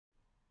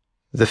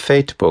The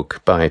Fate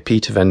Book by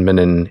Peter van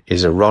Minnen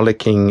is a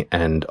rollicking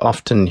and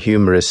often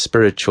humorous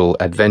spiritual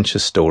adventure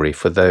story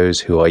for those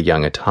who are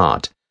young at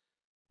heart.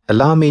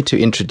 Allow me to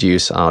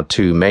introduce our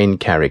two main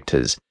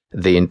characters,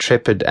 the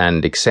intrepid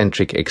and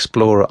eccentric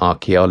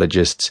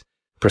explorer-archaeologists,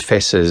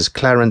 Professors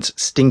Clarence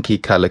Stinky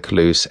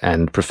Kalakaloose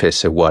and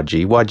Professor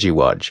Wodgy,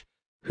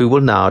 who will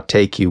now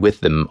take you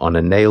with them on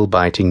a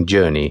nail-biting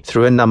journey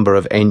through a number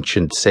of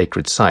ancient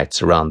sacred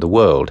sites around the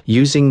world,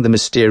 using the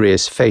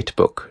mysterious Fate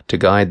Book to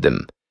guide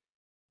them.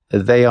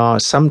 They are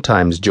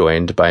sometimes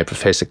joined by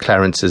Professor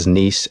Clarence's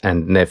niece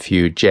and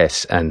nephew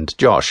Jess and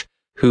Josh,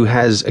 who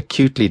has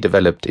acutely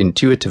developed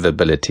intuitive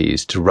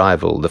abilities to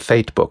rival the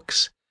Fate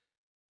Books.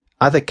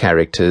 Other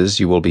characters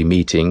you will be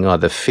meeting are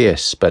the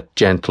fierce but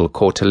gentle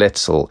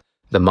Cortaletzel,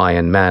 the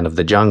Mayan man of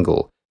the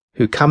jungle,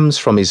 who comes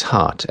from his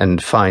heart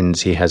and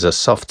finds he has a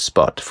soft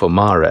spot for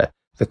Mara,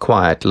 the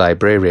quiet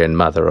librarian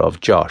mother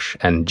of Josh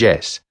and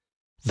Jess.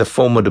 The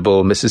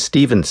formidable Mrs.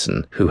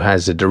 Stevenson, who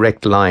has a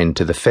direct line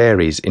to the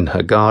fairies in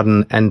her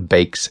garden and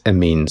bakes a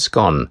mean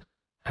scone,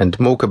 and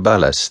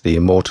Morgabalus, the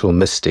immortal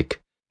mystic,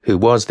 who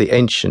was the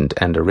ancient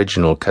and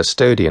original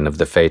custodian of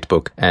the Fate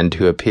Book and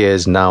who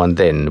appears now and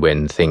then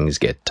when things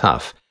get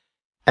tough.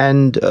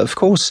 And, of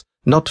course,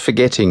 not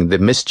forgetting the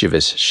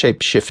mischievous,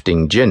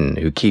 shape-shifting djinn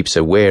who keeps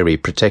a wary,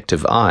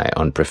 protective eye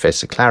on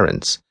Professor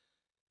Clarence.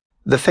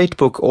 The Fate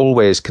Book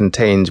always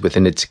contains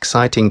within its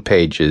exciting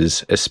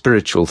pages a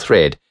spiritual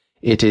thread.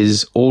 It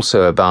is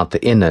also about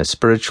the inner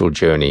spiritual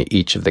journey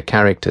each of the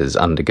characters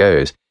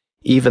undergoes.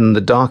 Even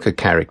the darker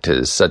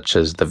characters, such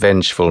as the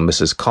vengeful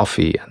Mrs.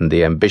 Coffee and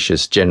the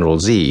ambitious General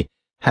Z,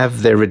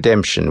 have their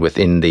redemption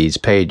within these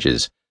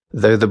pages,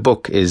 though the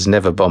book is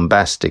never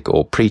bombastic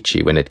or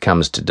preachy when it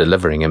comes to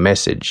delivering a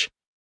message.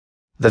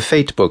 The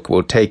Fate Book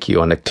will take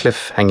you on a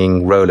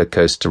cliff-hanging roller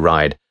coaster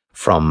ride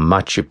from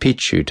Machu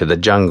Picchu to the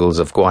jungles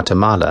of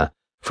Guatemala,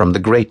 from the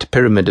Great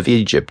Pyramid of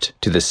Egypt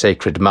to the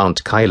sacred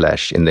Mount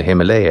Kailash in the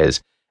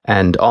Himalayas,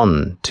 and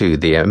on to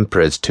the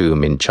Emperor's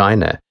tomb in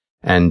China,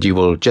 and you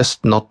will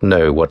just not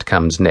know what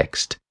comes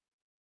next.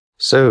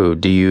 So,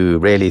 do you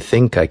really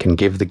think I can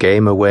give the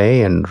game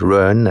away and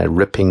ruin a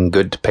ripping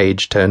good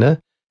page-turner?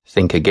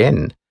 Think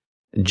again.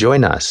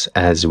 Join us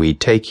as we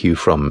take you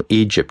from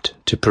Egypt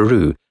to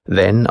Peru,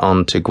 then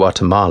on to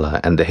Guatemala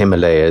and the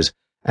Himalayas,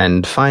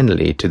 and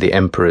finally to the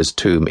Emperor's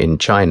tomb in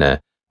China,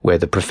 where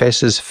the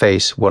professors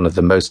face one of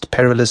the most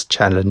perilous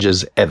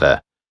challenges ever.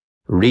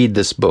 Read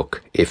this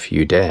book if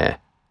you dare.